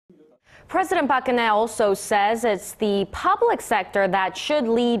President Park Geun-hye also says it's the public sector that should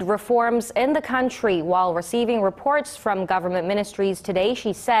lead reforms in the country. While receiving reports from government ministries today,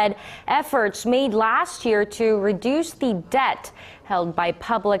 she said efforts made last year to reduce the debt held by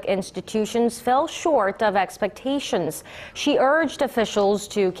public institutions fell short of expectations. She urged officials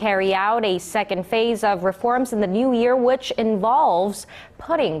to carry out a second phase of reforms in the new year, which involves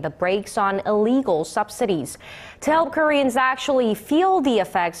putting the brakes on illegal subsidies. To help Koreans actually feel the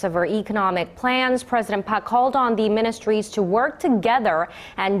effects of her economic plans, President Park called on the ministries to work together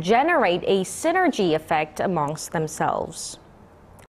and generate a synergy effect amongst themselves.